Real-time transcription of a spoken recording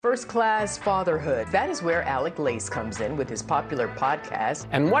First Class Fatherhood. That is where Alec Lace comes in with his popular podcast.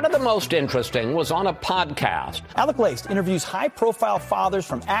 And one of the most interesting was on a podcast. Alec Lace interviews high-profile fathers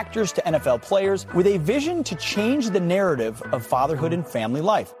from actors to NFL players with a vision to change the narrative of fatherhood and family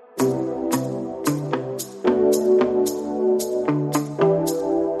life.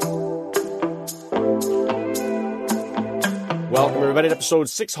 Welcome, everybody, to episode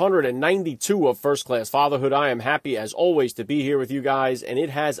 692 of First Class Fatherhood. I am happy, as always, to be here with you guys, and it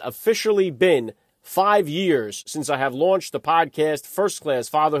has officially been 5 years since I have launched the podcast, First Class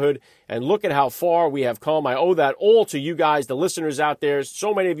Fatherhood, and look at how far we have come. I owe that all to you guys, the listeners out there.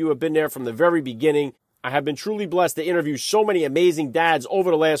 So many of you have been there from the very beginning. I have been truly blessed to interview so many amazing dads over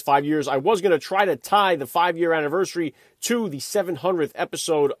the last 5 years. I was going to try to tie the 5-year anniversary to the 700th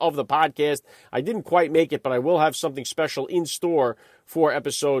episode of the podcast. I didn't quite make it, but I will have something special in store for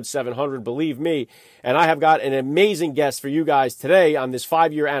episode 700, believe me. And I have got an amazing guest for you guys today on this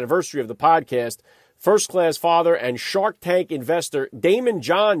 5-year anniversary of the podcast. First Class Father and Shark Tank investor Daymond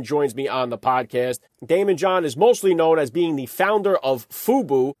John joins me on the podcast. Daymond John is mostly known as being the founder of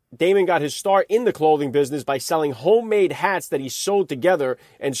FUBU. Daymond got his start in the clothing business by selling homemade hats that he sewed together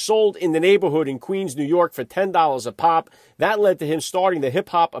and sold in the neighborhood in Queens, New York for $10 a pop. That led to him starting the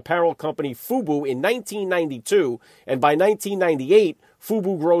hip-hop apparel company FUBU in 1992, and by 1998,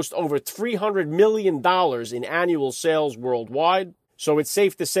 FUBU grossed over $300 million in annual sales worldwide. So it's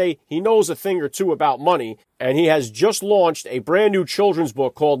safe to say he knows a thing or two about money, and he has just launched a brand new children's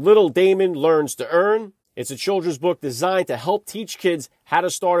book called Little Daymond Learns to Earn. It's a children's book designed to help teach kids how to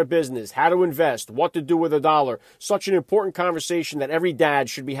start a business, how to invest, what to do with a dollar. Such an important conversation that every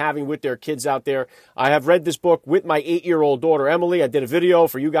dad should be having with their kids out there. I have read this book with my 8-year-old daughter, Emily. I did a video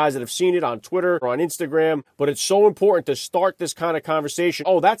for you guys that have seen it on Twitter or on Instagram, but it's so important to start this kind of conversation.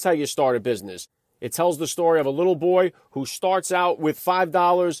 Oh, that's how you start a business. It tells the story of a little boy who starts out with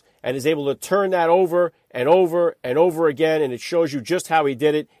 $5 and is able to turn that over and over and over again, and it shows you just how he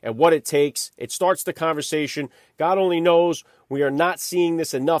did it and what it takes. It starts the conversation. God only knows we are not seeing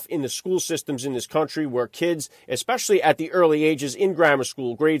this enough in the school systems in this country, where kids, especially at the early ages in grammar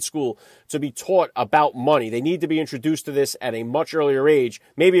school, grade school, to be taught about money. They need to be introduced to this at a much earlier age.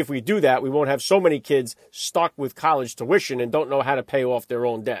 Maybe if we do that, we won't have so many kids stuck with college tuition and don't know how to pay off their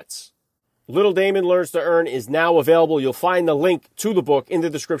own debts. Little Daymond Learns to Earn is now available. You'll find the link to the book in the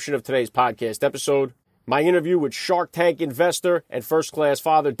description of today's podcast episode. My interview with Shark Tank investor and First Class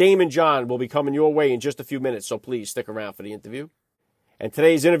Father Daymond John will be coming your way in just a few minutes, so please stick around for the interview. And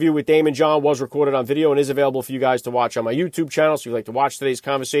today's interview with Daymond John was recorded on video and is available for you guys to watch on my YouTube channel. So if you'd like to watch today's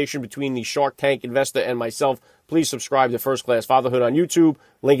conversation between the Shark Tank investor and myself, please subscribe to First Class Fatherhood on YouTube.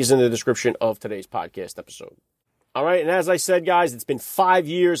 Link is in the description of today's podcast episode. All right, and as I said, guys, it's been 5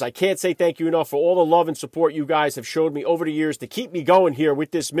 years. I can't say thank you enough for all the love and support you guys have showed me over the years to keep me going here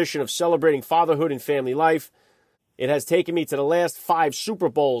with this mission of celebrating fatherhood and family life. It has taken me to the last 5 Super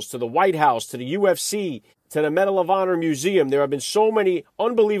Bowls, to the White House, to the UFC, to the Medal of Honor Museum. There have been so many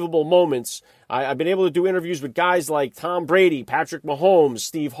unbelievable moments. I've been able to do interviews with guys like Tom Brady, Patrick Mahomes,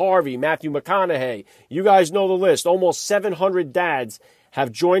 Steve Harvey, Matthew McConaughey. You guys know the list. Almost 700 dads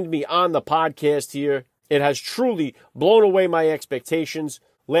have joined me on the podcast here. It has truly blown away my expectations.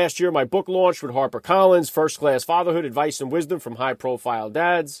 Last year, my book launched with HarperCollins, First Class Fatherhood, Advice and Wisdom from High-Profile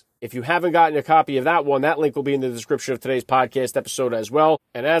Dads. If you haven't gotten a copy of that one, that link will be in the description of today's podcast episode as well.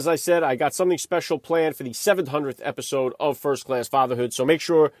 And as I said, I got something special planned for the 700th episode of First Class Fatherhood, so make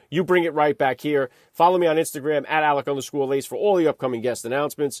sure you bring it right back here. Follow me on Instagram at Alec_Lace for all the upcoming guest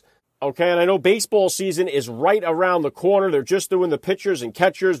announcements. Okay, and I know baseball season is right around the corner. They're just doing the pitchers and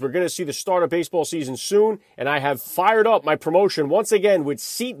catchers. We're going to see the start of baseball season soon, and I have fired up my promotion once again with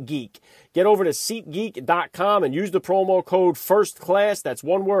SeatGeek. Get over to SeatGeek.com and use the promo code FIRSTCLASS. That's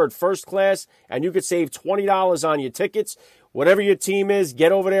one word, FIRSTCLASS, and you could save $20 on your tickets. Whatever your team is,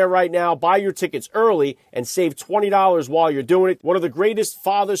 get over there right now, buy your tickets early, and save $20 while you're doing it. One of the greatest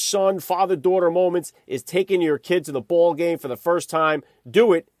father-son, father-daughter moments is taking your kid to the ball game for the first time.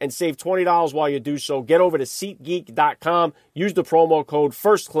 Do it and save $20 while you do so. Get over to SeatGeek.com, use the promo code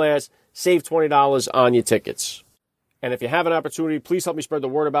FIRSTCLASS, save $20 on your tickets. And if you have an opportunity, please help me spread the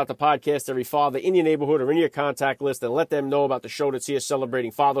word about the podcast to every father in your neighborhood or in your contact list, and let them know about the show that's here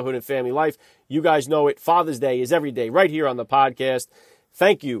celebrating fatherhood and family life. You guys know it. Father's Day is every day right here on the podcast.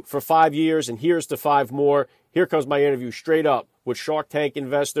 Thank you for 5 years, and here's to 5 more. Here comes my interview straight up with Shark Tank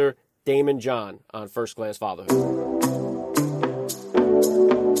investor Daymond John on First Class Fatherhood.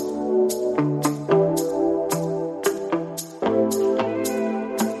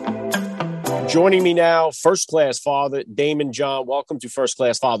 Joining me now, First Class Father Daymond John. Welcome to First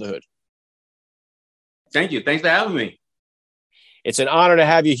Class Fatherhood. Thank you. Thanks for having me. It's an honor to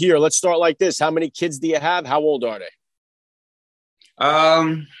have you here. Let's start like this. How many kids do you have? How old are they?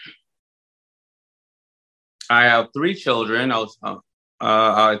 I have three children. I'll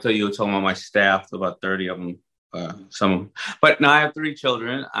tell you, talking about my staff, about 30 of them, some of them. But now I have three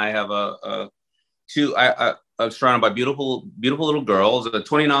children. I have I'm surrounded by beautiful little girls,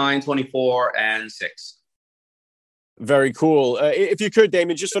 29, 24, and 6. Very cool. If you could,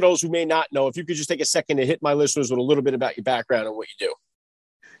 Daymond, just for those who may not know, if you could just take a second to hit my listeners with a little bit about your background and what you do.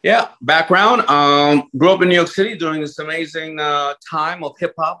 Yeah, background. Grew up in New York City during this amazing time of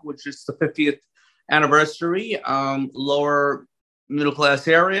hip hop, which is the 50th anniversary. Lower middle class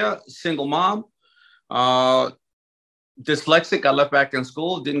area, single mom, dyslexic. I left back in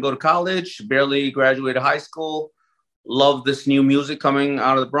school, didn't go to college, barely graduated high school. Loved this new music coming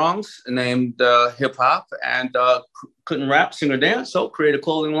out of the Bronx named hip hop, and couldn't rap, sing, or dance, so created a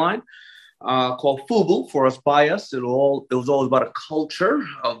clothing line called FUBU, for us by us. It was always about a culture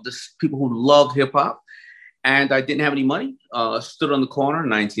of this people who loved hip hop, and I didn't have any money. Stood on the corner in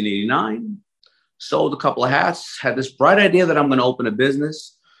 1989, sold a couple of hats, had this bright idea that I'm going to open a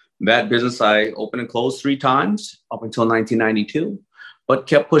business. That business I opened and closed 3 times up until 1992. But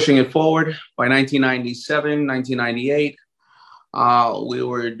kept pushing it forward. By 1997, 1998, we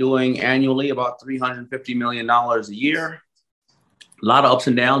were doing annually about $350 million a year. A lot of ups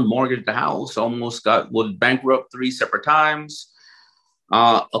and downs, mortgaged the house, was bankrupt 3 separate times,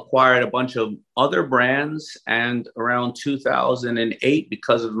 acquired a bunch of other brands. And around 2008,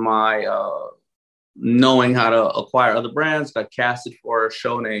 because of my knowing how to acquire other brands, got casted for a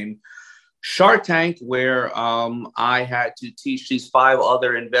show named Shark Tank, where I had to teach these 5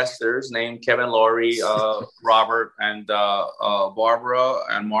 other investors named Kevin, Laurie, Robert, and Barbara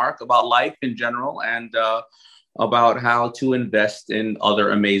and Mark about life in general, and about how to invest in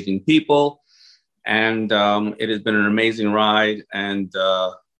other amazing people. And it has been an amazing ride, and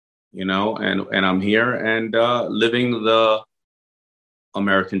and I'm here and living the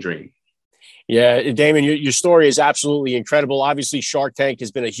American dream. Yeah, Daymond, your story is absolutely incredible. Obviously, Shark Tank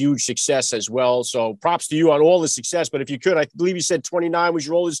has been a huge success as well. So props to you on all the success. But if you could, I believe you said 29 was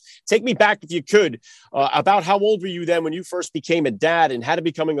your oldest. Take me back, if you could, about how old were you then when you first became a dad, and how did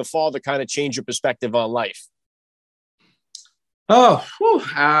becoming a father kind of change your perspective on life? So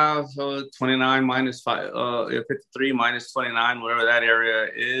 29 minus 5, 53 minus 29, whatever that area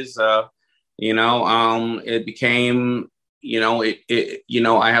is, it became...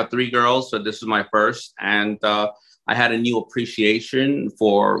 I have 3 girls, so this is my first, and I had a new appreciation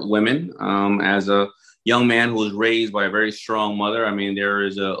for women as a young man who was raised by a very strong mother. I mean, there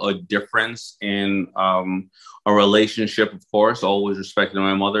is a difference in a relationship, of course. Always respecting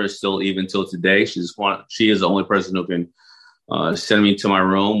my mother, still even till today. She is the only person who can send me to my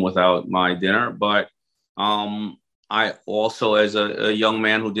room without my dinner, but. I also, as a young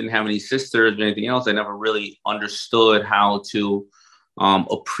man who didn't have any sisters or anything else, I never really understood how to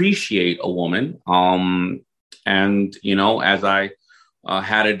appreciate a woman. As I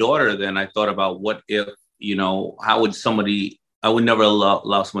had a daughter, then I thought about what if, how would I would never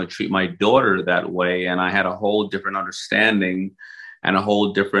allow someone to treat my daughter that way. And I had a whole different understanding and a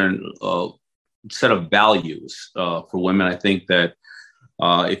whole different set of values for women. I think that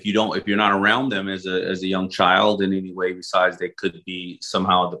if you're not around them as a young child in any way, besides they could be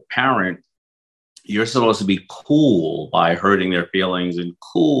somehow the parent, you're supposed to be cool by hurting their feelings, and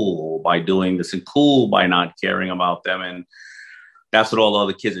cool by doing this, and cool by not caring about them. And that's what all the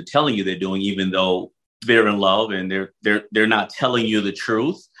other kids are telling you they're doing, even though they're in love and they're not telling you the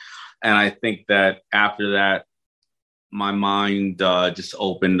truth. And I think that after that, my mind just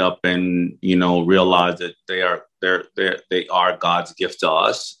opened up and, realized that they are God's gift to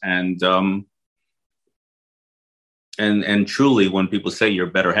us. And truly, when people say you're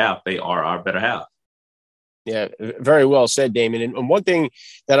better half, they are our better half. Yeah, very well said, Daymond. And one thing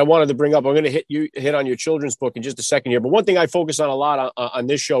that I wanted to bring up, I'm going to hit on your children's book in just a second here. But one thing I focus on a lot on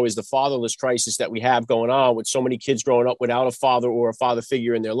this show is the fatherless crisis that we have going on with so many kids growing up without a father or a father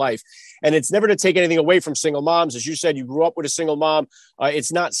figure in their life. And it's never to take anything away from single moms. As you said, you grew up with a single mom.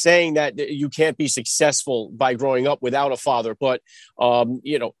 It's not saying that you can't be successful by growing up without a father. But,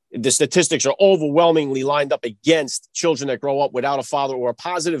 the statistics are overwhelmingly lined up against children that grow up without a father or a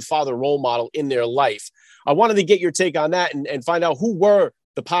positive father role model in their life. I wanted to get your take on that and find out who were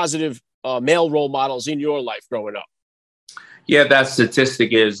the positive male role models in your life growing up. Yeah, that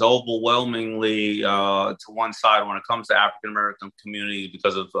statistic is overwhelmingly to one side when it comes to African-American community,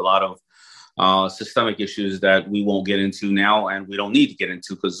 because of a lot of systemic issues that we won't get into now, and we don't need to get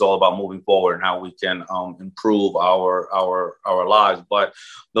into, because it's all about moving forward and how we can improve our lives. But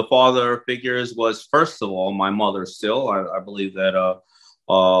the father figures was, first of all, my mother. Still, I believe that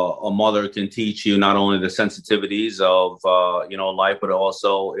a mother can teach you not only the sensitivities of life, but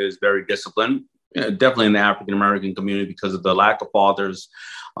also is very disciplined. Definitely in the African American community, because of the lack of fathers,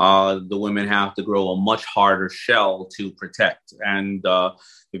 the women have to grow a much harder shell to protect. And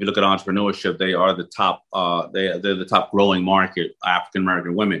if you look at entrepreneurship, they are the top. They're the top growing market, African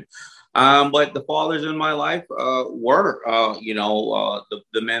American women. But the fathers in my life were,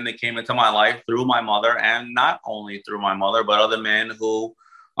 the men that came into my life through my mother, and not only through my mother, but other men who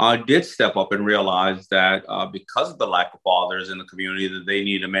did step up and realize that because of the lack of fathers in the community, that they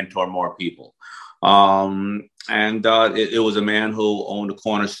need to mentor more people. It was a man who owned a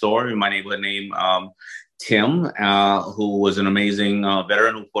corner store in my neighborhood named Tim, who was an amazing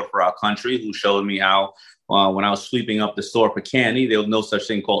veteran who fought for our country, who showed me how when I was sweeping up the store for candy, there was no such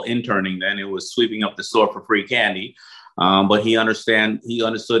thing called interning then. It was sweeping up the store for free candy. But he understood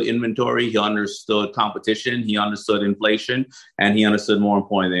inventory, he understood competition, he understood inflation, and he understood, more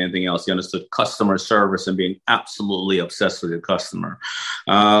important than anything else, he understood customer service and being absolutely obsessed with the customer.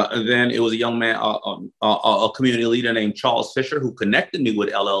 Then it was a young man, a community leader named Charles Fisher, who connected me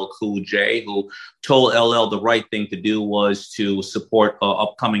with LL Cool J, who told LL the right thing to do was to support an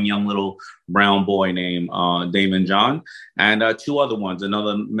upcoming young little brown boy named Daymond John, and two other ones.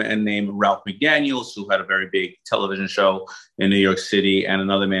 Another man named Ralph McDaniels, who had a very big television show in New York City, and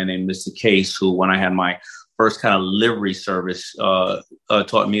another man named Mr. Case, who, when I had my first kind of livery service,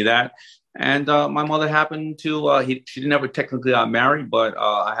 taught me that. And my mother happened to, she never technically got married, but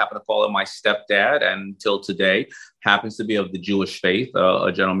I happen to call him my stepdad, and until today happens to be of the Jewish faith,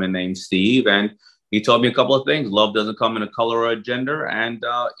 a gentleman named Steve. And he taught me a couple of things. Love doesn't come in a color or a gender. And,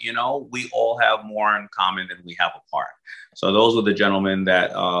 we all have more in common than we have apart. So those were the gentlemen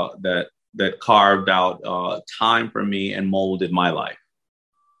that carved out time for me and molded my life.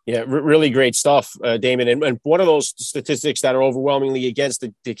 Yeah, really great stuff, Damon. And one of those statistics that are overwhelmingly against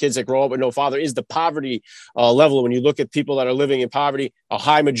the kids that grow up with no father is the poverty level. When you look at people that are living in poverty, a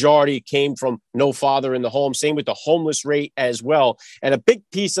high majority came from no father in the home. Same with the homeless rate as well. And a big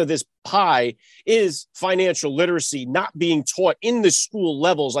piece of this pie is financial literacy not being taught in the school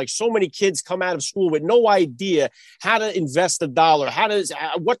levels. Like, so many kids come out of school with no idea how to invest a dollar,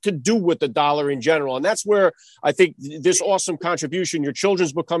 what to do with the dollar in general. And that's where I think this awesome contribution, your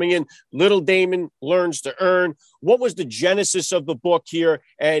children's book coming in, Little Damon Learns to Earn. What was the genesis of the book here,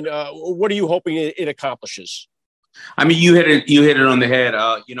 and what are you hoping it accomplishes? I mean, you hit it on the head.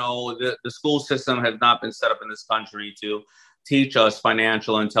 The school system has not been set up in this country to teach us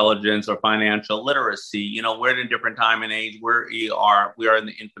financial intelligence or financial literacy. We're in a different time and age. We are in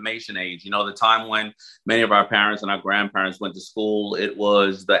the information age. The time when many of our parents and our grandparents went to school, it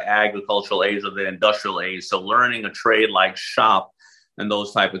was the agricultural age or the industrial age. So learning a trade like shop and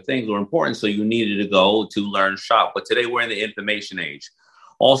those type of things were important. So you needed to go to learn shop. But today we're in the information age.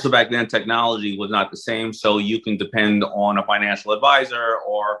 Also, back then, technology was not the same. So you can depend on a financial advisor,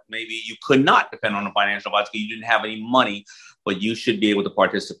 or maybe you could not depend on a financial advisor because you didn't have any money, but you should be able to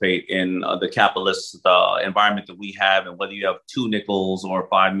participate in the capitalist environment that we have. And whether you have 2 nickels or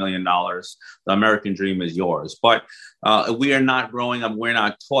 $5 million, the American dream is yours. But we are not growing up. We're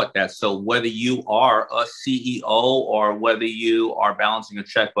not taught that. So whether you are a CEO or whether you are balancing a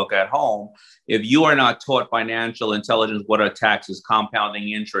checkbook at home, if you are not taught financial intelligence, what are taxes,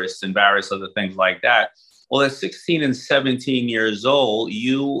 compounding interest, and various other things like that, well, at 16 and 17 years old,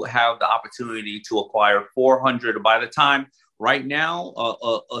 you have the opportunity to acquire 400. By the time right now,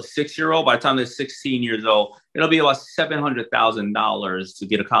 a 6-year-old, by the time they're 16 years old, it'll be about $700,000 to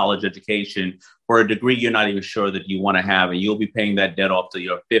get a college education for a degree you're not even sure that you want to have. And you'll be paying that debt off till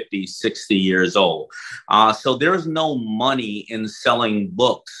you're 50, 60 years old. So there's no money in selling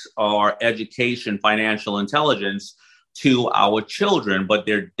books or education, financial intelligence to our children, but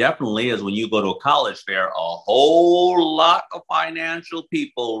there definitely is, when you go to a college fair, a whole lot of financial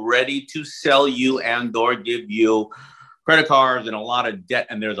people ready to sell you and or give you credit cards and a lot of debt.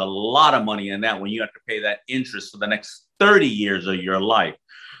 And there's a lot of money in that when you have to pay that interest for the next 30 years of your life.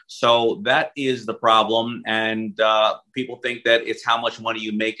 So that is the problem. And people think that it's how much money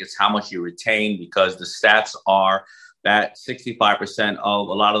you make, it's how much you retain, because the stats are that 65% of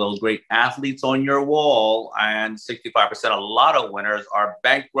a lot of those great athletes on your wall and 65% of a lot of winners are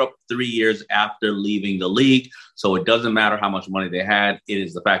bankrupt 3 years after leaving the league. So it doesn't matter how much money they had. It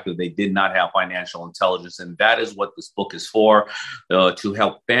is the fact that they did not have financial intelligence. And that is what this book is for, to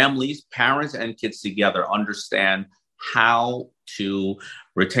help families, parents, and kids together understand how to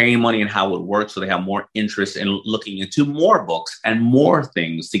retain money and how it works, so they have more interest in looking into more books and more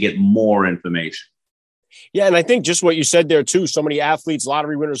things to get more information. Yeah, and I think just what you said there, too, so many athletes,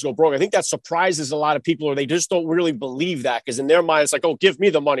 lottery winners go broke. I think that surprises a lot of people, or they just don't really believe that, because in their mind, it's like, oh, give me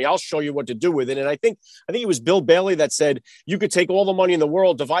the money. I'll show you what to do with it. And I think it was Bill Bailey that said you could take all the money in the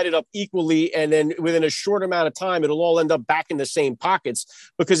world, divide it up equally, and then within a short amount of time, it'll all end up back in the same pockets,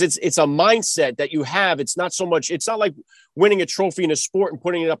 because it's a mindset that you have. It's not so much, it's not like winning a trophy in a sport and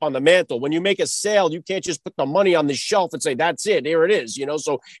putting it up on the mantle. When you make a sale, you can't just put the money on the shelf and say, that's it, here it is,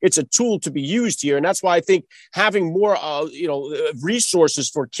 so it's a tool to be used here. And that's why I think having more, resources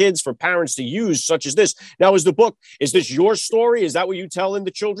for kids, for parents to use, such as this. Now, is this your story? Is that what you tell in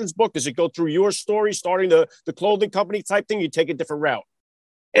the children's book? Does it go through your story, starting the clothing company type thing? You take a different route?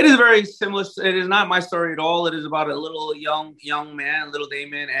 It is very similar. It is not my story at all. It is about a little young man, little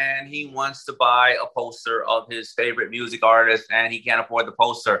Daymond, and he wants to buy a poster of his favorite music artist, and he can't afford the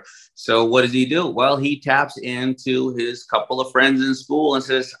poster. So what does he do? Well, he taps into his couple of friends in school and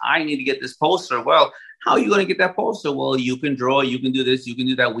says, I need to get this poster. Well, how are you going to get that poster? Well, you can draw, you can do this, you can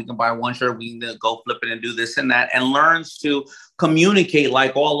do that. We can buy one shirt, we can go flip it and do this and that, and learns to communicate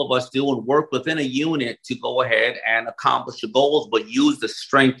like all of us do and work within a unit to go ahead and accomplish your goals, but use the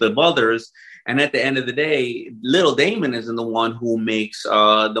strength of others. And at the end of the day, little Daymond isn't the one who makes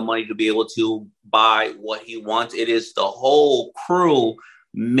the money to be able to buy what he wants. It is the whole crew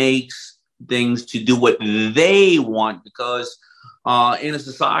makes things to do what they want, because in a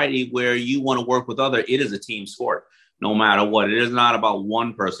society where you want to work with others, it is a team sport, no matter what. It is not about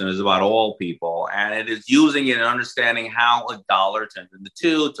one person. It's about all people. And it is using it and understanding how a dollar turns into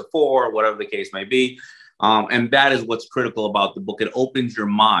 2 to 4, whatever the case may be. And that is what's critical about the book. It opens your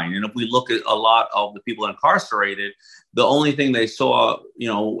mind. And if we look at a lot of the people incarcerated, the only thing they saw,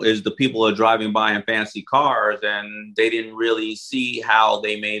 is the people are driving by in fancy cars, and they didn't really see how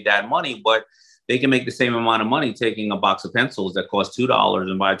they made that money. But they can make the same amount of money taking a box of pencils that cost $2,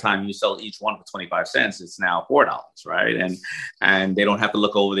 and by the time you sell each one for 25 cents, it's now $4, right? And they don't have to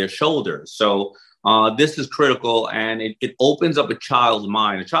look over their shoulders. So this is critical, and it opens up a child's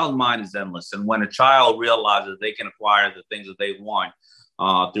mind. A child's mind is endless, and when a child realizes they can acquire the things that they want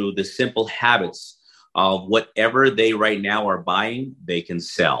through the simple habits of whatever they right now are buying, they can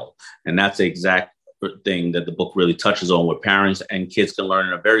sell. And that's the exact thing that the book really touches on, where parents and kids can learn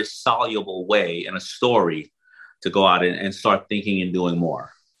in a very soluble way, in a story, to go out and start thinking and doing more.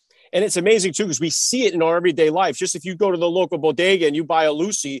 And it's amazing, too, because we see it in our everyday life. Just if you go to the local bodega and you buy a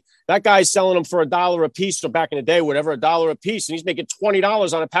Lucy, that guy's selling them for $1 a piece, or back in the day, whatever, $1 a piece. And he's making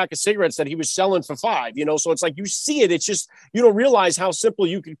 $20 on a pack of cigarettes that he was selling for $5, So it's like you see it. It's just, you don't realize how simple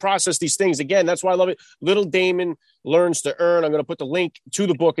you can process these things. Again, that's why I love it. Little Daymond Learns to Earn. I'm going to put the link to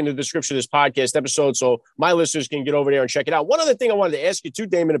the book in the description of this podcast episode, so my listeners can get over there and check it out. One other thing I wanted to ask you too,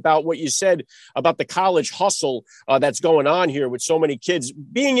 Daymond, about what you said about the college hustle that's going on here with so many kids.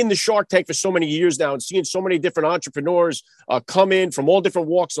 Being in the Shark Tank for so many years now and seeing so many different entrepreneurs come in from all different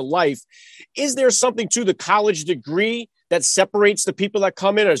walks of life, is there something to the college degree that separates the people that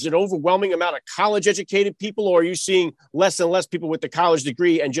come in? Or is it an overwhelming amount of college educated people, or are you seeing less and less people with the college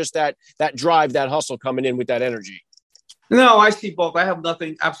degree and just that drive, that hustle coming in with that energy? No, I see both. I have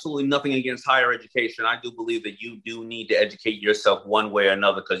absolutely nothing against higher education. I do believe that you do need to educate yourself one way or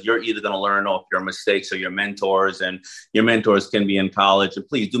another, because you're either going to learn off your mistakes or your mentors, and your mentors can be in college. And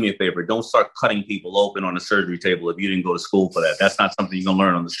please do me a favor. Don't start cutting people open on a surgery table if you didn't go to school for that. That's not something you're going to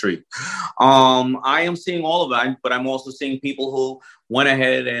learn on the street. I am seeing all of that, but I'm also seeing people who went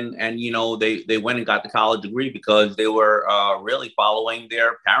ahead and they went and got the college degree because they were really following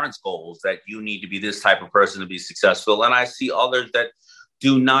their parents' goals, that you need to be this type of person to be successful. And I see others that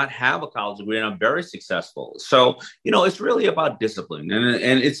do not have a college degree and are very successful. So, it's really about discipline,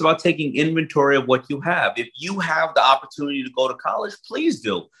 and it's about taking inventory of what you have. If you have the opportunity to go to college, please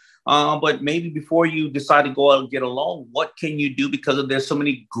do. But maybe before you decide to go out and get a loan, what can you do? Because there's so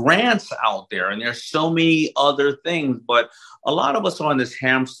many grants out there, and there's so many other things. But a lot of us are on this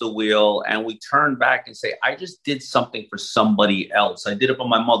hamster wheel, and we turn back and say, I just did something for somebody else. I did it for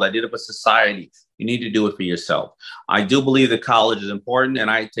my mother. I did it for society. You need to do it for yourself. I do believe that college is important, and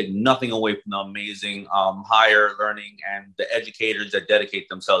I take nothing away from the amazing higher learning and the educators that dedicate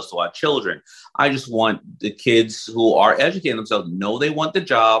themselves to our children. I just want the kids who are educating themselves know they want the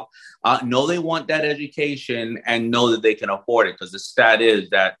job, know they want that education, and know that they can afford it. Because the stat is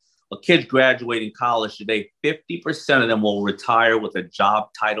that a kid graduating college today, 50% of them will retire with a job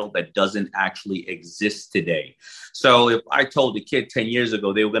title that doesn't actually exist today. So if I told the kid 10 years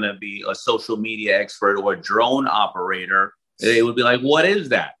ago they were going to be a social media expert or a drone operator, they would be like, what is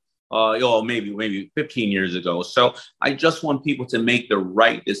that? or maybe 15 years ago. So I just want people to make the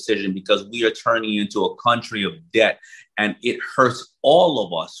right decision, because we are turning into a country of debt, and it hurts all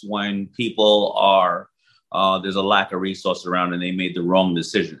of us when people are, there's a lack of resources around and they made the wrong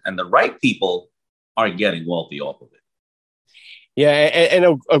decision, and the right people are getting wealthy off of it. Yeah,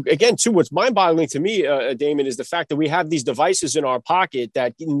 and again, too, what's mind-boggling to me, Daymond, is the fact that we have these devices in our pocket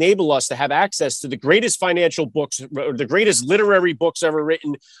that enable us to have access to the greatest financial books, the greatest literary books ever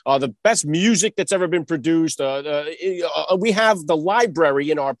written, the best music that's ever been produced. We have the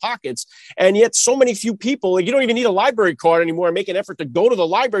library in our pockets, and yet so many few people, you don't even need a library card anymore and make an effort to go to the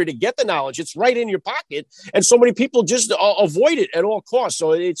library to get the knowledge. It's right in your pocket, and so many people just avoid it at all costs.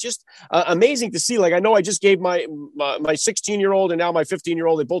 So it's just amazing to see. Like, I know I just gave my 16-year-old and now my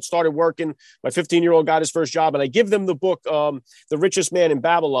 15-year-old, they both started working. My 15-year-old got his first job, and I give them the book, The Richest Man in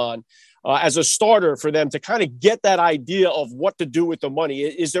Babylon, as a starter for them to kind of get that idea of what to do with the money.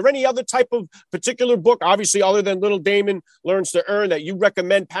 Is there any other type of particular book, obviously, other than Little Daymond Learns to Earn, that you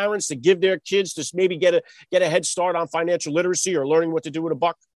recommend parents to give their kids to maybe get a head start on financial literacy or learning what to do with a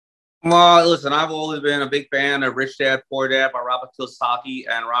buck? Well, listen, I've always been a big fan of Rich Dad, Poor Dad by Robert Kiyosaki,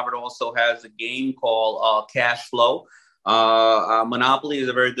 and Robert also has a game called Cash Flow. Monopoly is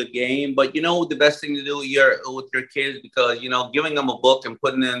a very good game, but the best thing to do with your kids, because giving them a book and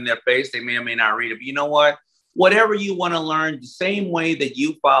putting it in their face, they may or may not read it. But you know what? Whatever you want to learn, the same way that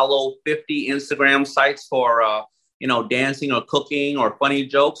you follow 50 Instagram sites for dancing or cooking or funny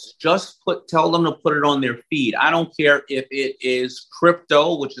jokes, just tell them to put it on their feed. I don't care if it is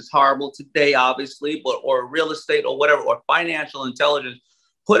crypto, which is horrible today, obviously, or real estate or whatever, or financial intelligence.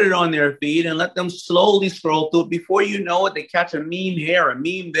 Put it on their feed and let them slowly scroll through it. Before you know it, they catch a meme here, a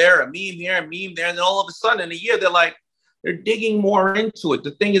meme there, a meme here, a meme there. And then all of a sudden in a year, they're digging more into it.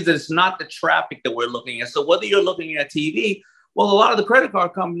 The thing is that it's not the traffic that we're looking at. So whether you're looking at TV, well, a lot of the credit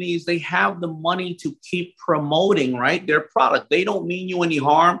card companies, they have the money to keep promoting, right, their product. They don't mean you any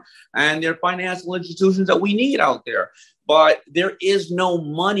harm, and they're financial institutions that we need out there. But there is no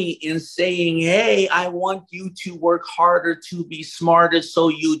money in saying, hey, I want you to work harder to be smarter so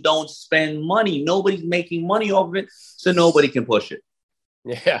you don't spend money. Nobody's making money off of it, so nobody can push it.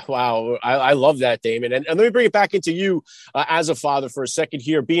 Yeah, wow. I love that, Daymond. And let me bring it back into you as a father for a second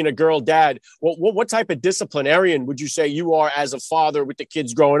here, being a girl dad. What type of disciplinarian would you say you are as a father with the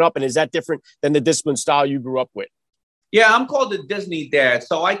kids growing up? And is that different than the discipline style you grew up with? Yeah, I'm called the Disney dad.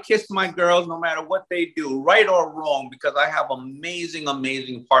 So I kiss my girls no matter what they do, right or wrong, because I have amazing,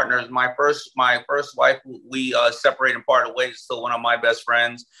 amazing partners. My first wife, we separated and parted ways, still one of my best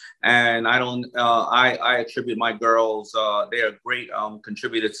friends. And I attribute my girls, they are great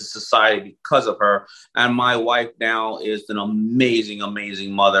contributors to society because of her. And my wife now is an amazing,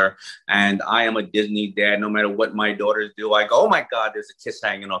 amazing mother. And I am a Disney dad. No matter what my daughters do, I go, oh my God, there's a kiss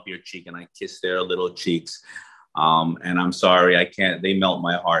hanging off your cheek. And I kiss their little cheeks. And I'm sorry, I can't, they melt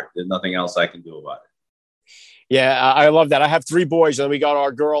my heart. There's nothing else I can do about it. Yeah, I love that. I have 3 boys, and we got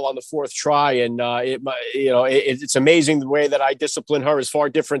our girl on the 4th try. And, it's amazing the way that I discipline her is far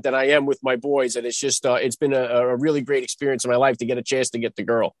different than I am with my boys. And it's just, it's been a really great experience in my life to get a chance to get the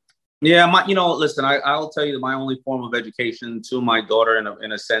girl. Yeah, listen, I'll tell you that my only form of education to my daughter,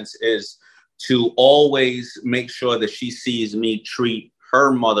 in a sense, is to always make sure that she sees me treat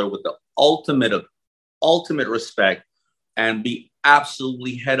her mother with the ultimate respect and be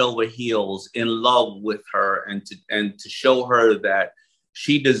absolutely head over heels in love with her, and to show her that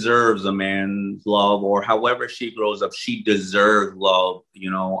she deserves a man's love, or however she grows up, she deserves love,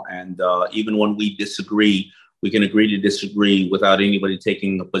 and even when we disagree, we can agree to disagree without anybody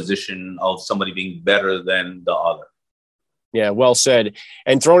taking a position of somebody being better than the other. Yeah, well said.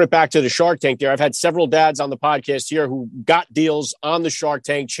 And throwing it back to the Shark Tank there, I've had several dads on the podcast here who got deals on the Shark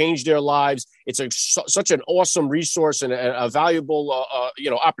Tank, changed their lives. It's such an awesome resource and a valuable,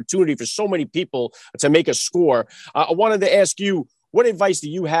 opportunity for so many people to make a score. I wanted to ask you, what advice do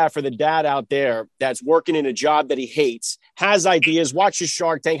you have for the dad out there that's working in a job that he hates, has ideas, watches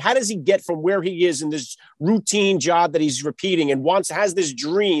Shark Tank? How does he get from where he is in this routine job that he's repeating and has this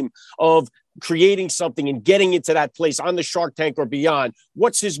dream of creating something and getting into that place on the Shark Tank or beyond?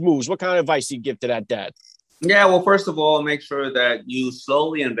 What's his moves? What kind of advice do you give to that dad? Yeah, well, first of all, make sure that you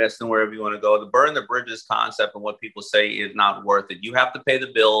slowly invest in wherever you want to go. The burn the bridges concept and what people say is not worth it. You have to pay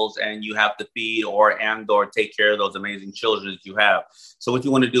the bills, and you have to feed or take care of those amazing children that you have. So what you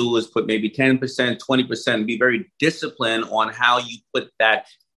want to do is put maybe 10%, 20%, be very disciplined on how you put that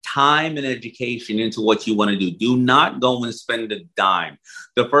time and education into what you want to do. Do not go and spend a dime.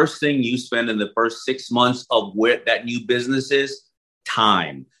 The first thing you spend in the first 6 months of where that new business is,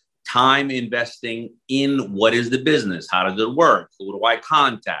 time investing in what is the business? How does it work? Who do I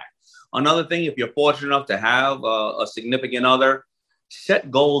contact? Another thing, if you're fortunate enough to have a significant other,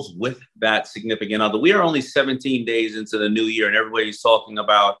 set goals with that significant other. We are only 17 days into the new year, and everybody's talking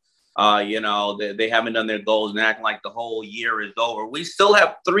about, they haven't done their goals and acting like the whole year is over. We still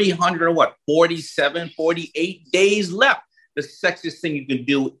have 48 days left. The sexiest thing you can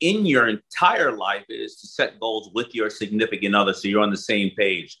do in your entire life is to set goals with your significant other so you're on the same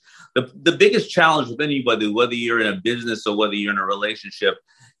page. The biggest challenge with anybody, whether you're in a business or whether you're in a relationship,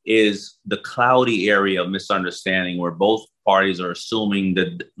 is the cloudy area of misunderstanding where both parties are assuming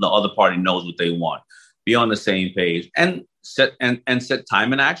that the other party knows what they want. Be on the same page and set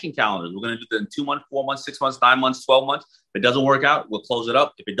time and action calendars. We're going to do it in 2 months, 4 months, 6 months, 9 months, 12 months. If it doesn't work out, we'll close it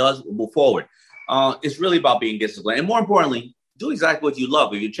up. If it does, we'll move forward. It's really about being disciplined. And more importantly, do exactly what you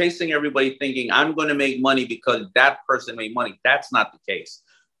love. If you're chasing everybody thinking, I'm going to make money because that person made money, that's not the case.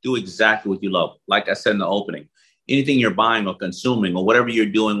 Do exactly what you love. Like I said in the opening, anything you're buying or consuming or whatever you're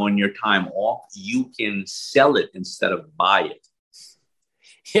doing on your time off, you can sell it instead of buy it.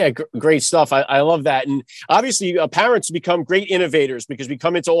 Yeah, great stuff. I love that. And obviously, parents become great innovators because we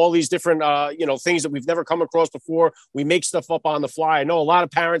come into all these different, things that we've never come across before. We make stuff up on the fly. I know a lot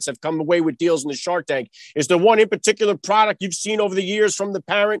of parents have come away with deals in the Shark Tank. Is there one in particular product you've seen over the years from the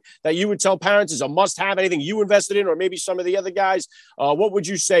parent that you would tell parents is a must-have, anything you invested in, or maybe some of the other guys? What would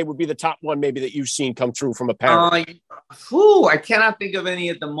you say would be the top one maybe that you've seen come through from a parent? I cannot think of any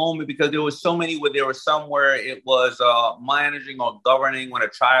at the moment because there was so many where there was somewhere it was managing or governing when a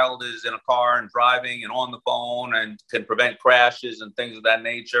child is in a car and driving and on the phone and can prevent crashes and things of that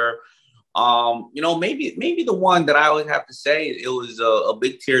nature. Maybe the one that I would have to say it was a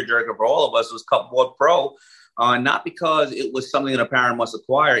big tearjerker for all of us was Cupboard Pro. Not because it was something that a parent must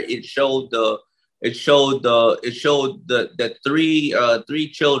acquire. It showed that three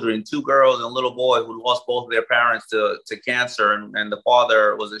children, 2 girls and a little boy who lost both of their parents to cancer, and the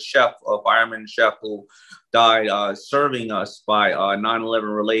father was a chef, a fireman chef who died serving us by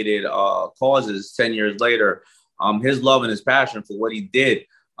 9/11 related causes 10 years later. His love and his passion for what he did,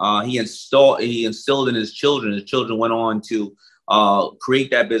 he instilled in his children. His children went on to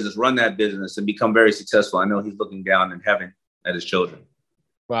create that business, run that business, and become very successful. I know he's looking down in heaven at his children.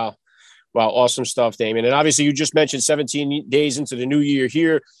 Wow. Awesome stuff, Daymond. And obviously, you just mentioned 17 days into the new year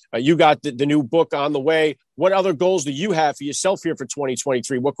here. You got the new book on the way. What other goals do you have for yourself here for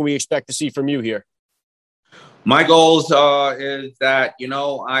 2023? What can we expect to see from you here? My goals is that,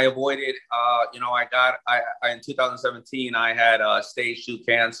 I avoided, in 2017, I had stage 2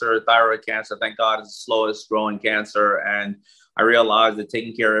 cancer, thyroid cancer. Thank God it's the slowest growing cancer. And I realized that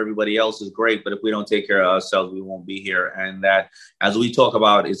taking care of everybody else is great, but if we don't take care of ourselves, we won't be here. And that, as we talk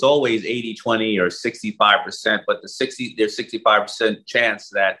about, it's always 80-20 or 65%, but there's 65% chance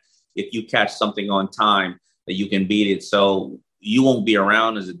that if you catch something on time, that you can beat it. So you won't be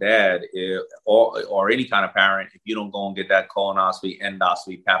around as a dad or any kind of parent if you don't go and get that colonoscopy,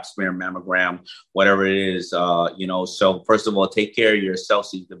 endoscopy, pap smear, mammogram, whatever it is. So first of all, take care of yourself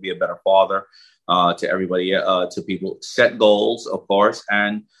so you can be a better father to everybody, to people. Set goals, of course,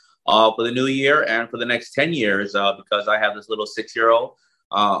 and for the new year and for the next 10 years, because I have this little 6-year-old.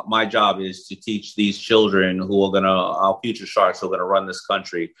 My job is to teach these children who are our future sharks who are going to run this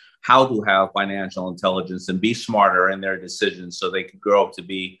country, how to have financial intelligence and be smarter in their decisions so they can grow up to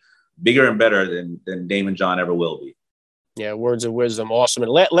be bigger and better than Daymond John ever will be. Yeah, words of wisdom. Awesome.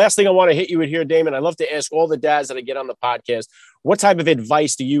 And last thing I want to hit you with here, Daymond, I love to ask all the dads that I get on the podcast, what type of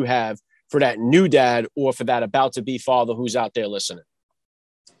advice do you have for that new dad or for that about-to-be father who's out there listening?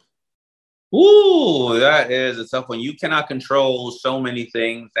 Ooh, that is a tough one. You cannot control so many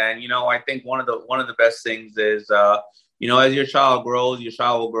things. And, I think one of the best things is, as your child grows, your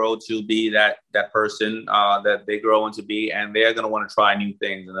child will grow to be that person that they grow into be, and they're going to want to try new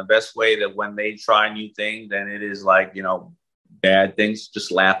things. And the best way that when they try new things, then it is like, bad things,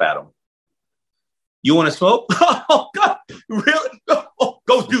 just laugh at them. You want to smoke? Oh, God, really? Oh,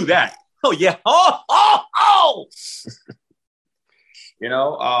 go do that. Oh, yeah. Oh.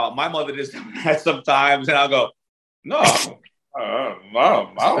 My mother just that sometimes, and I'll go, no, I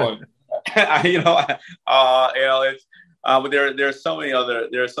don't. It's. But there are so many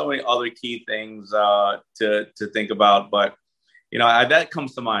other key things to think about. But that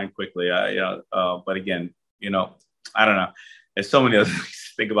comes to mind quickly. But again, I don't know. There's so many other things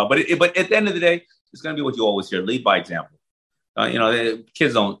to think about. But at the end of the day, it's going to be what you always hear: lead by example.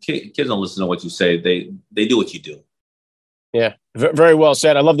 Kids don't listen to what you say. They do what you do. Yeah, very well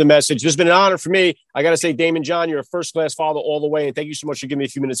said. I love the message. It's been an honor for me. I got to say, Daymond John, you're a first-class father all the way. And thank you so much for giving me a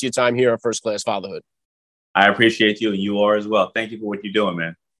few minutes of your time here on First Class Fatherhood. I appreciate you, and you are as well. Thank you for what you're doing,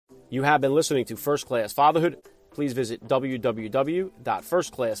 man. You have been listening to First Class Fatherhood. please visit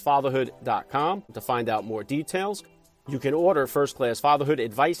www.firstclassfatherhood.com to find out more details. You can order First Class Fatherhood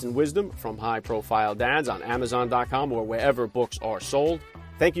Advice and Wisdom from high-profile dads on Amazon.com or wherever books are sold.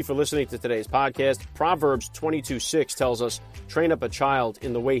 Thank you for listening to today's podcast. Proverbs 22:6 tells us, train up a child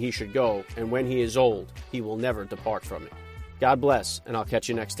in the way he should go, and when he is old, he will never depart from it. God bless, and I'll catch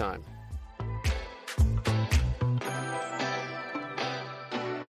you next time.